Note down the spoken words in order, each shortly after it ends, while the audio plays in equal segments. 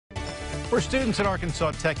For students at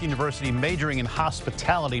Arkansas Tech University majoring in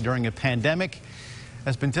hospitality during a pandemic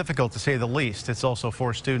has been difficult to say the least. It's also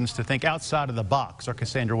forced students to think outside of the box. Our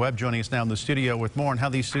Cassandra Webb joining us now in the studio with more on how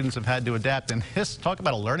these students have had to adapt. And talk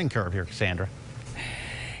about a learning curve here, Cassandra.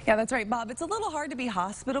 Yeah, that's right, Bob. It's a little hard to be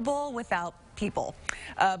hospitable without people.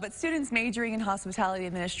 But students majoring in hospitality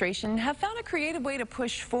administration have found a creative way to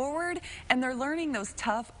push forward, and they're learning those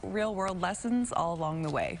tough real-world lessons all along the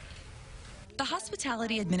way. The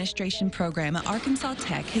Hospitality Administration program at Arkansas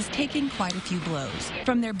Tech has taken quite a few blows.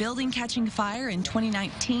 From their building catching fire in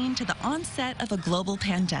 2019 to the onset of a global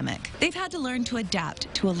pandemic, they've had to learn to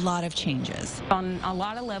adapt to a lot of changes. On a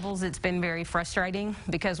lot of levels, it's been very frustrating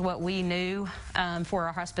because what we knew for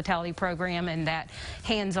our hospitality program and that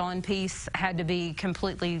hands-on piece had to be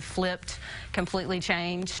completely flipped, completely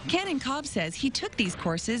changed. Cannon Cobb says he took these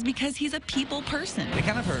courses because he's a people person. It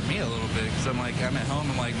kind of hurt me a little bit because I'm at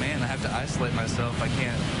home, I'm like, man, I have to isolate myself. I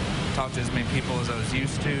can't talk to as many people as I was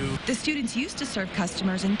used to. The students used to serve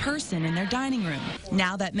customers in person in their dining room.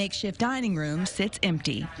 Now that makeshift dining room sits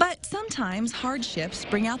empty. But sometimes hardships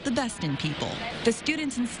bring out the best in people. The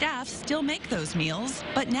students and staff still make those meals,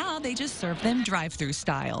 but now they just serve them drive-through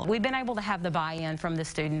style. We've been able to have the buy-in from the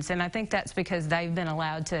students, and I think that's because they've been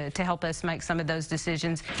allowed to help us make some of those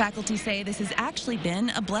decisions. Faculty say this has actually been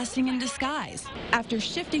a blessing in disguise. After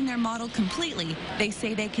shifting their model completely, they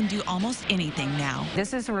say they can do almost anything now.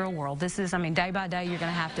 This is the real world. This is, day by day, you're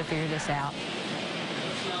going to have to figure this out.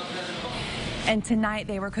 And tonight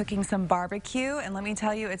they were cooking some barbecue, and let me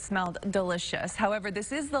tell you, it smelled delicious. However,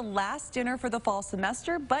 this is the last dinner for the fall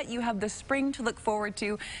semester, but you have the spring to look forward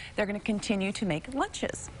to. They're going to continue to make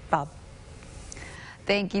lunches. Bob.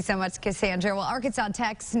 Thank you so much, Cassandra. Well, Arkansas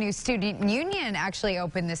Tech's new student union actually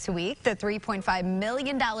opened this week. The $3.5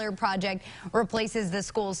 million project replaces the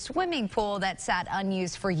school's swimming pool that sat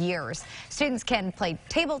unused for years. Students can play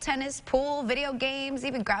table tennis, pool, video games,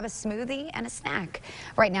 even grab a smoothie and a snack.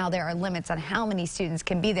 Right now, there are limits on how many students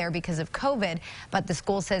can be there because of COVID, but the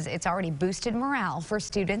school says it's already boosted morale for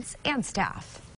students and staff.